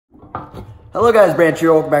Hello guys, Branch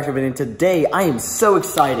here, welcome back to a video. Today I am so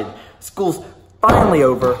excited. School's finally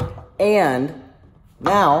over and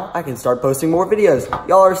now I can start posting more videos.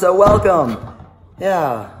 Y'all are so welcome.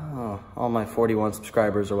 Yeah, all my 41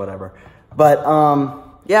 subscribers or whatever. But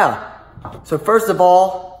yeah, so first of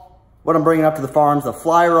all, what I'm bringing up to the farm's the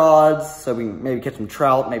fly rods, so we can maybe catch some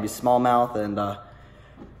trout, maybe smallmouth and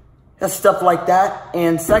stuff like that.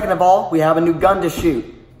 And second of all, we have a new gun to shoot.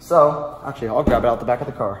 So actually I'll grab it out the back of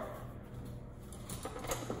the car.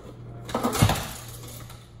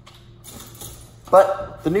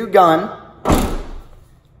 But the new gun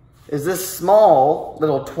is this small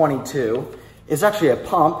little 22. It's actually a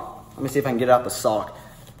pump. Let me see if I can get it out the stock.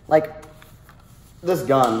 Like this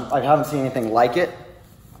gun, I haven't seen anything like it.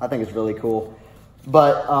 I think it's really cool.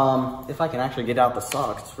 But if I can actually get out the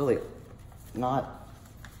stock, it's really not,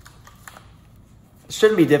 it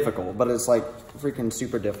shouldn't be difficult, but it's like freaking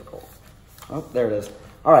super difficult. Oh, there it is.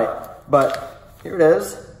 All right, but here it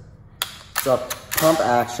is. It's a pump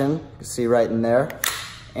action, you can see right in there.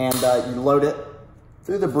 And you load it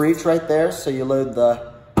through the breech right there. So you load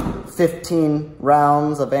the 15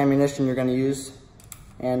 rounds of ammunition you're gonna use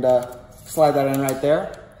and slide that in right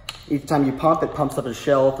there. Each time you pump, it pumps up a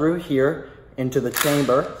shell through here into the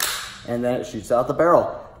chamber and then it shoots out the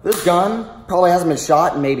barrel. This gun probably hasn't been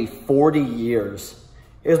shot in maybe 40 years.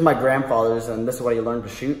 It was my grandfather's and this is what he learned to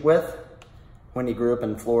shoot with when he grew up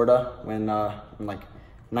in Florida when in like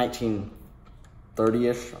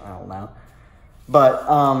 1930-ish, I don't know. But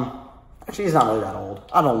actually he's not really that old.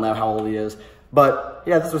 I don't know how old he is. But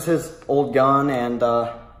yeah, this was his old gun and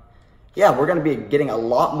yeah, we're gonna be getting a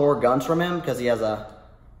lot more guns from him because he has a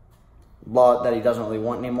lot that he doesn't really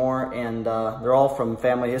want anymore and they're all from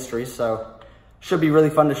family history, so should be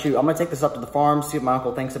really fun to shoot. I'm gonna take this up to the farm, see what my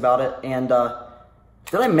uncle thinks about it. And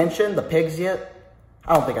did I mention the pigs yet?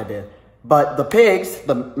 I don't think I did. But the pigs,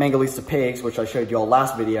 the Mangalisa pigs, which I showed you all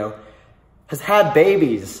last video, has had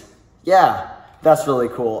babies. Yeah, that's really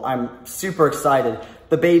cool. I'm super excited.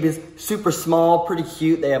 The baby's super small, pretty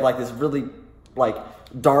cute. They have like this really like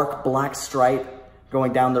dark black stripe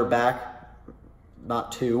going down their back.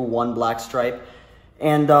 Not two, one black stripe.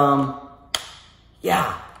 And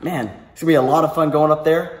yeah, man, it's gonna be a lot of fun going up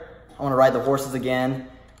there. I wanna ride the horses again.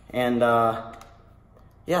 And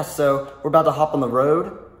yeah, so we're about to hop on the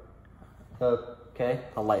road. Okay,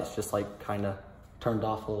 the light's just like kind of turned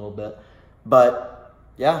off a little bit. But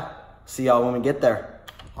yeah, see y'all when we get there.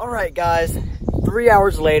 All right, guys, 3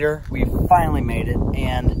 hours later, we finally made it.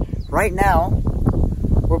 And right now,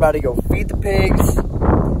 we're about to go feed the pigs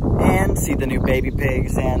and see the new baby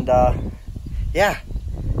pigs. And yeah,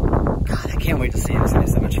 God, I can't wait to see it. It's gonna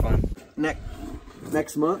be so much fun.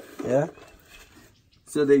 Next month. Yeah.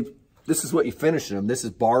 So this is what you finish them. This is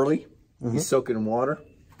barley. You soak it in water.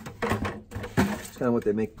 It's kind of what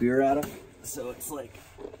they make beer out of. So it's like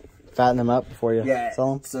Fatten them up before you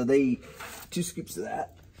sell them? So they 2 scoops of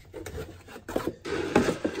that.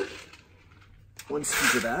 1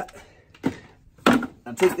 scoop of that.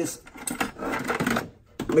 Now take this,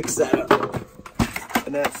 mix that up.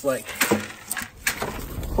 And that's like,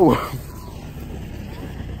 Oh,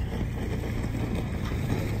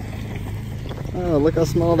 look how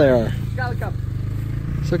small they are.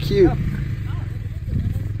 So cute. I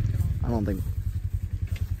don't think.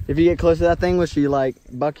 If you get close to that thing, will she like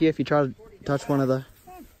buck you if you try to touch one of the?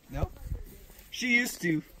 no. She used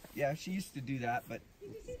to. Yeah, she used to do that, but. Did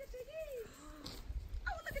you see the piggies?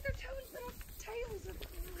 Oh, look at their little tails.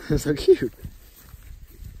 They're so cute.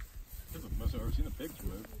 I've never seen a pig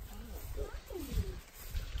move.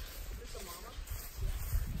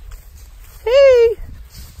 Hey!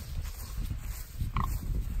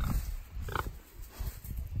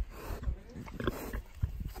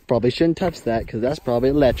 Probably shouldn't touch that because that's probably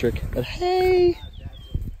electric. But hey!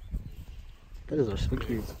 Those are so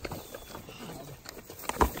cute.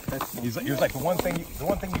 He was like the one thing you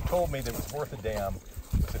told me that was worth a damn was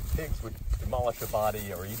that pigs would demolish a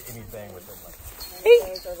body or eat anything within like.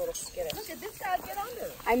 Those are little skittish. Look at this guy get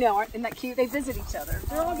under. I know, isn't that cute? They visit each other.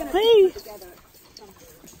 They're all gonna be together.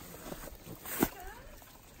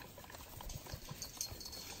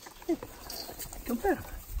 Come back.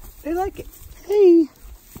 They like it. Hey!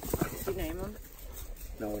 Did you name them?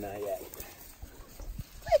 No, not yet.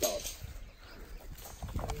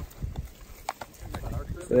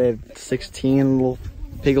 So they have 16 little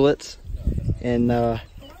piglets and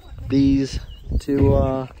these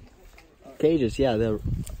 2 cages. Yeah, the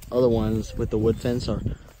other ones with the wood fence are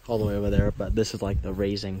all the way over there, but this is like the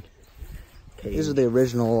raising cage. These are the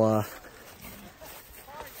original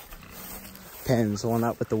pens, the one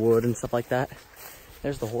out with the wood and stuff like that.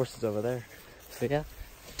 There's the horses over there. So yeah,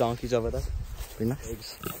 donkeys over there. Pretty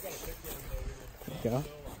nice. Go.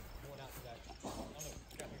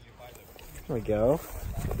 There we go.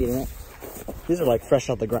 Eating it. These are like fresh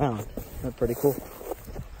out the ground. They're pretty cool.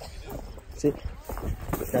 See?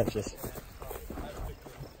 That's just.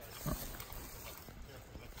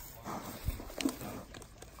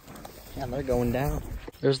 Yeah, they're going down.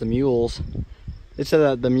 There's the mules. They said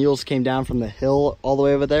that the mules came down from the hill all the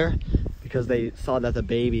way over there because they saw that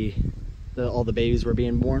all the babies were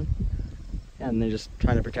being born. And they're just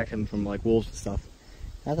trying to protect them from like wolves and stuff.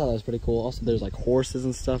 I thought that was pretty cool. Also, there's like horses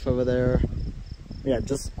and stuff over there. Yeah,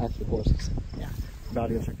 just actually horses. Yeah, about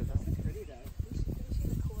to go check this out.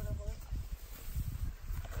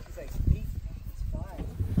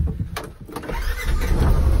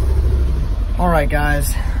 All right,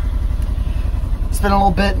 guys. It's been a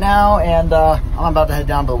little bit now, and I'm about to head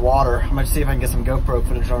down to the water. I'm gonna see if I can get some GoPro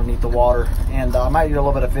footage underneath the water, and I might do a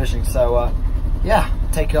little bit of fishing. So, yeah,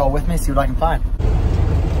 take y'all with me, see what I can find.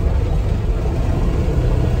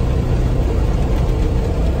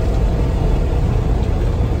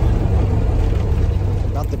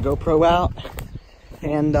 Got the GoPro out,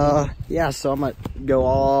 and yeah, so I'm gonna go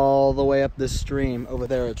all the way up this stream over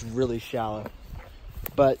there. It's really shallow.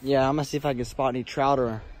 But yeah, I'm gonna see if I can spot any trout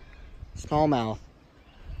or smallmouth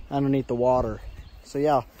underneath the water. So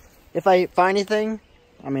yeah, if I find anything,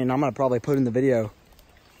 I mean, I'm gonna probably put in the video.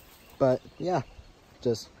 But yeah,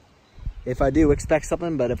 just if I do, expect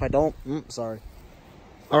something. But if I don't, sorry.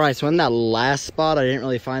 All right, so in that last spot, I didn't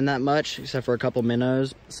really find that much except for a couple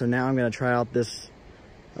minnows. So now I'm gonna try out this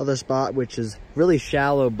other spot, which is really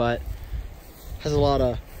shallow, but has a lot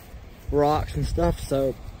of rocks and stuff.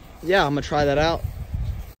 So yeah, I'm gonna try that out.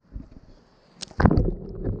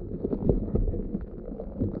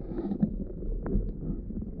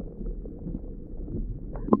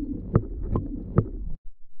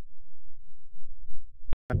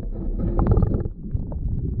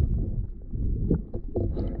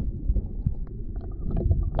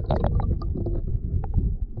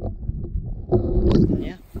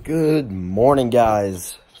 Yeah. Good morning,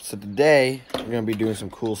 guys. So today we're gonna be doing some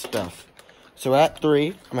cool stuff. So at 3,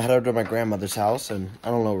 I'm gonna head over to my grandmother's house, and I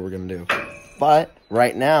don't know what we're gonna do. But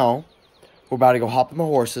right now, we're about to go hop on the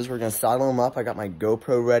horses. We're gonna saddle them up. I got my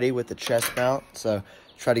GoPro ready with the chest mount, so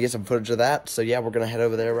try to get some footage of that. So yeah, we're gonna head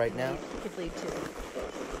over there right now. You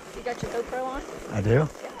got your GoPro on? I do.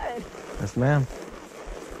 Good. Yes, ma'am.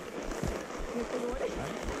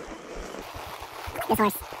 This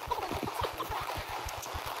horse.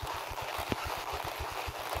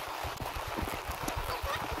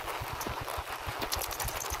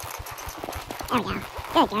 There we go.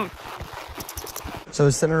 Good girl. So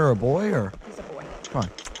is Senator a boy or? He's a boy. Come on.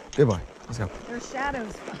 Good boy. Let's go. There's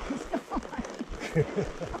shadows.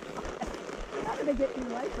 How did they get you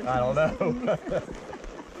away from I don't know.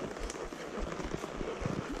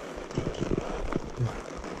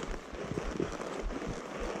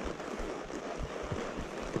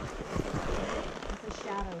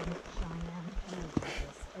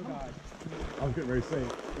 I was getting ready to say,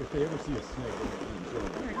 if they ever see a snake, they're going to kill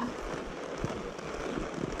it.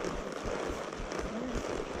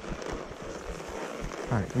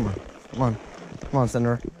 All right, come on. Come on. Come on,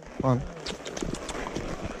 Senator. Come on.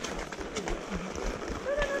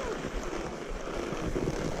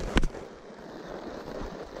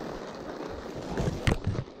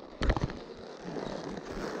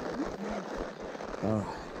 Oh.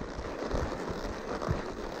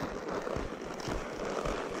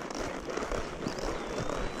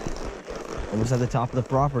 Almost at the top of the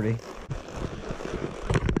property.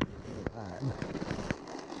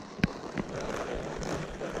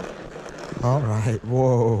 All right.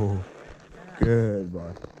 Whoa. Good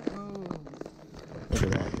boy. Look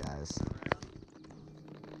at that, guys.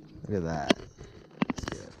 Look at that. That's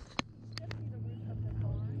good.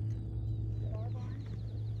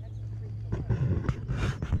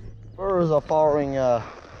 Birds are following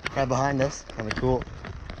right behind us. Kind of cool.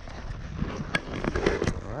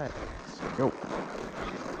 All right. Let's go.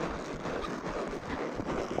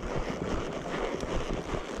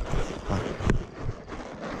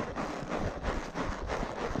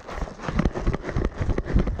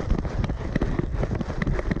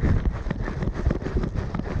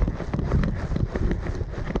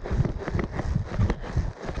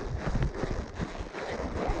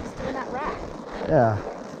 Yeah,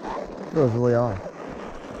 it was really odd.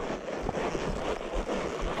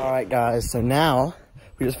 All right, guys, so now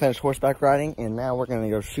we just finished horseback riding, and now we're gonna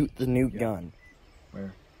go shoot the new gun.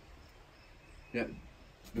 Where? Yeah,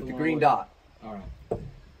 with the green dot. All right.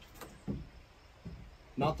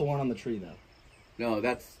 Not the one on the tree, though. No,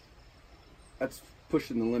 that's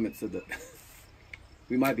pushing the limits of the.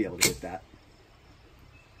 We might be able to hit that.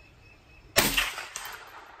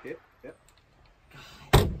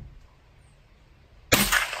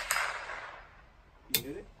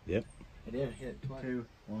 Yep. It did hit twice. 2,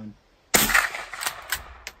 1.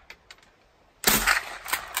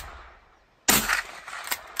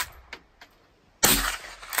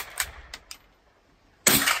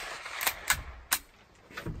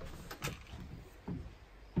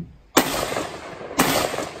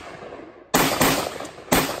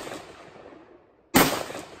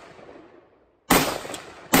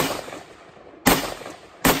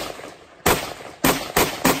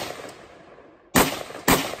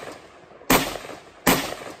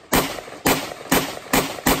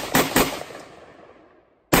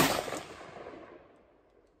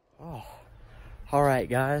 All right,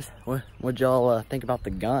 guys, what'd y'all think about the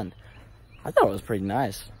gun? I thought it was pretty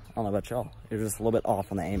nice. I don't know about y'all. It was just a little bit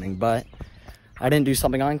off on the aiming, but I didn't do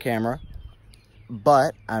something on camera,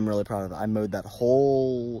 but I'm really proud of it. I mowed that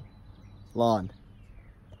whole lawn.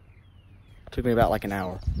 Took me about like an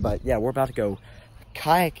hour, but yeah, we're about to go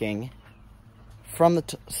kayaking from the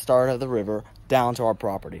start of the river down to our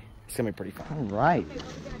property. It's gonna be pretty fun. All right. Okay, are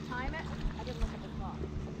we gonna time it? I didn't look at the clock.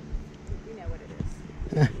 You know what it is.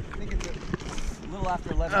 I think it's a little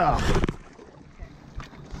after 11. Okay.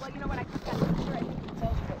 Well, you know what? I got that picture. I think it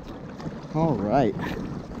tells you what time. All right.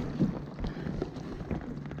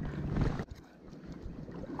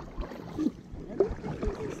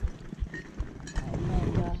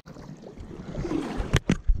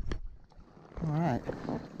 All right.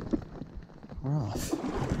 We're off.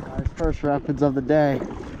 Our first rapids of the day.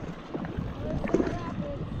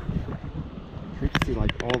 You can see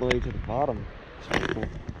like all the way to the bottom. It's pretty cool.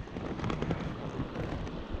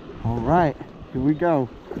 All right, here we go.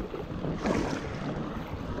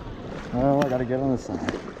 Oh, I gotta get on this side.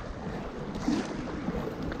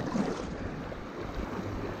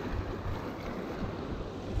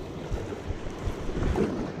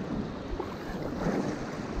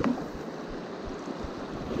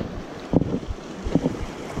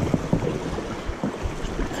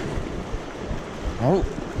 Oh,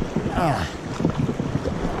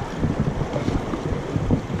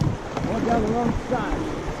 Going down the wrong side.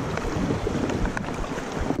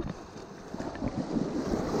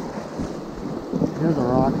 here's a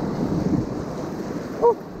rock.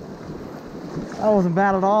 Woo. That wasn't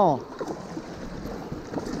bad at all.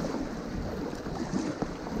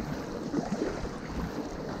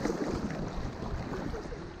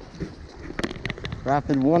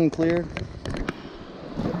 Rapid 1 cleared.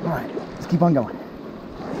 All right, let's keep on going.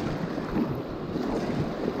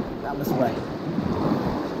 Down this way.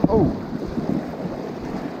 Oh.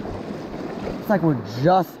 It's like we're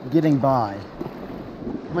just getting by.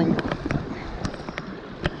 I mean,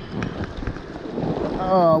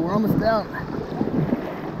 oh, we're almost down.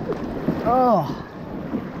 Oh,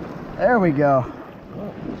 there we go.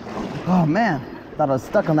 Oh man, thought I was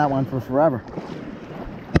stuck on that one for forever.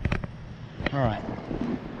 All right,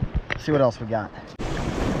 let's see what else we got.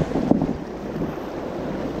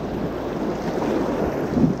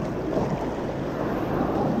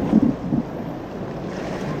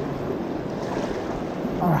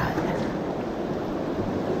 All right,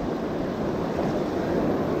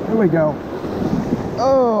 here we go.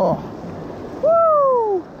 Oh,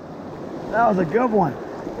 woo! That was a good one.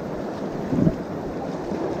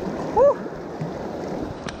 Woo!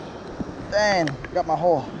 Dang, got my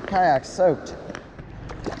whole kayak soaked.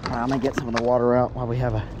 All right, I'm gonna get some of the water out while we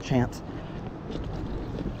have a chance.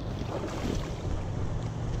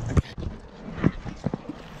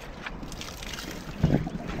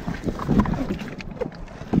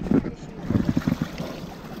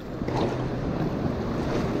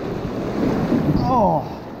 Oh,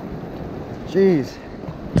 jeez,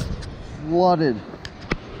 flooded.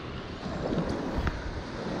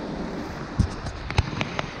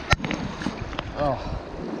 Oh,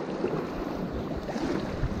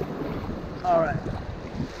 all right.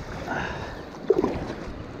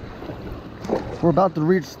 We're about to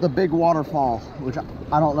reach the big waterfall, which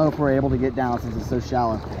I don't know if we're able to get down since it's so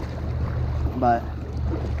shallow. But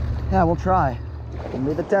yeah, we'll try. We'll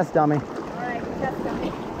be the test dummy. All right, test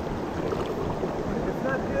dummy. It's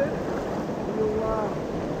not good.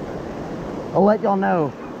 I'll let y'all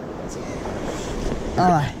know. All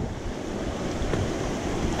right.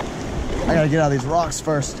 I gotta get out of these rocks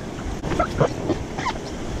first.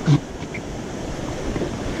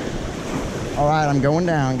 All right, I'm going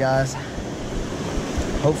down, guys.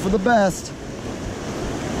 Hope for the best.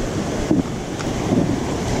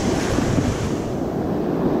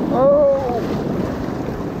 Oh!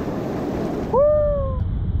 Woo!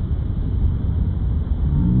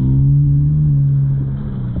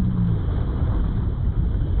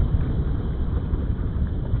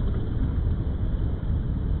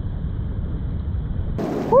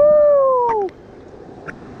 Woo!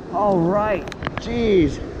 All right,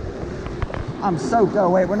 jeez. I'm soaked.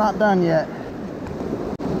 Oh wait, we're not done yet.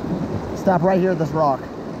 Stop right here at this rock.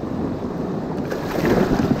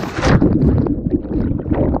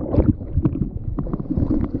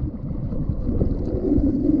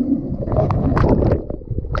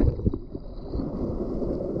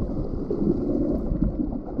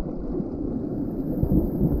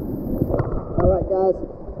 All right,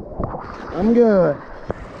 guys, I'm good.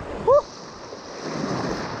 Woo.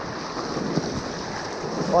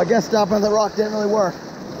 Well, I guess stopping at the rock didn't really work,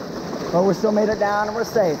 but we still made it down and we're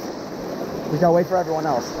safe. We gotta wait for everyone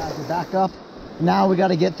else. Guys, we're back up. Now we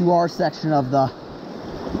gotta get through our section of the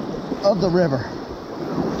river.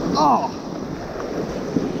 Oh!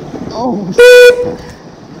 Oh!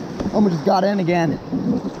 Almost just got in again.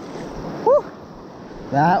 Whew.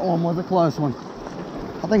 That one was a close one.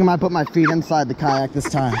 I think I might put my feet inside the kayak this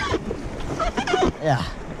time. Yeah.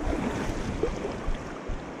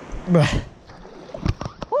 Whew.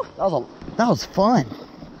 That was fun.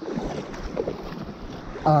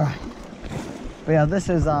 All right. But yeah, this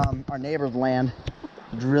is our neighbor's land.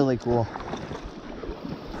 It's really cool.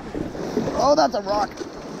 Oh, that's a rock.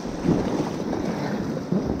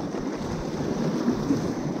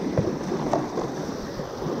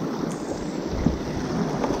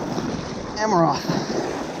 And we're off.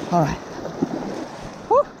 All right.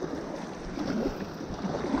 Woo.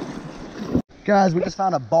 Guys, we just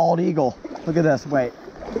found a bald eagle. Look at this. Wait.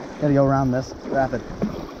 Gotta go around this rapid.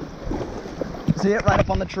 See it right up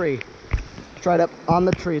on the tree. It's right up on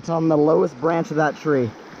the tree. It's on the lowest branch of that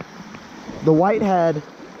tree. The white head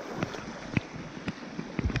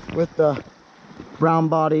with the brown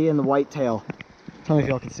body and the white tail. Tell me if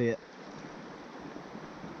y'all can see it.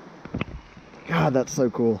 God, that's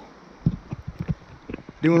so cool.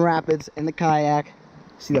 Doing rapids in the kayak.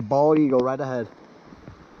 See the bald eagle right ahead.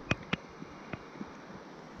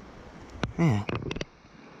 Man,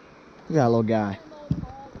 look at that little guy.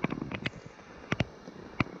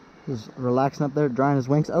 He's relaxing up there, drying his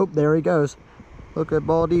wings. Oh, there he goes. Look at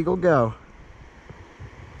bald eagle go.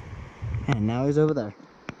 And now he's over there.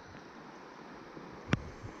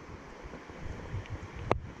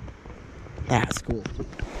 That's cool.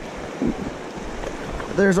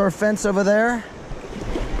 There's our fence over there.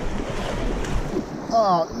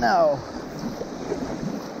 Oh, no.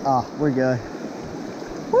 Oh, we're good.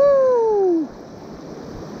 Woo!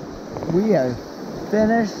 We have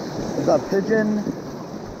finished the Pigeon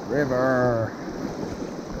River.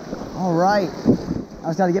 All right. I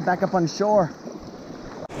just got to get back up on shore.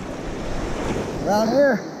 Down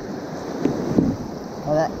here.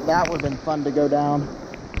 Oh, that would have been fun to go down.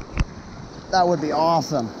 That would be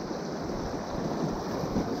awesome.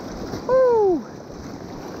 Woo!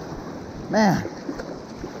 Man.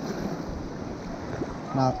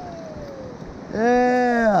 Now,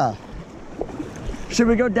 yeah. Should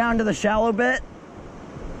we go down to the shallow bit?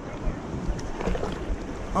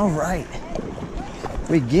 All right.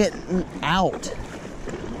 We getting out.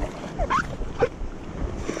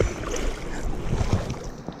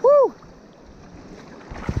 Woo!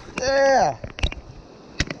 Yeah.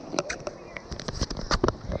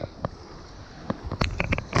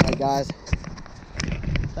 All right, guys.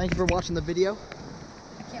 Thank you for watching the video.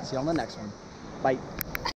 See you on the next one. Bye.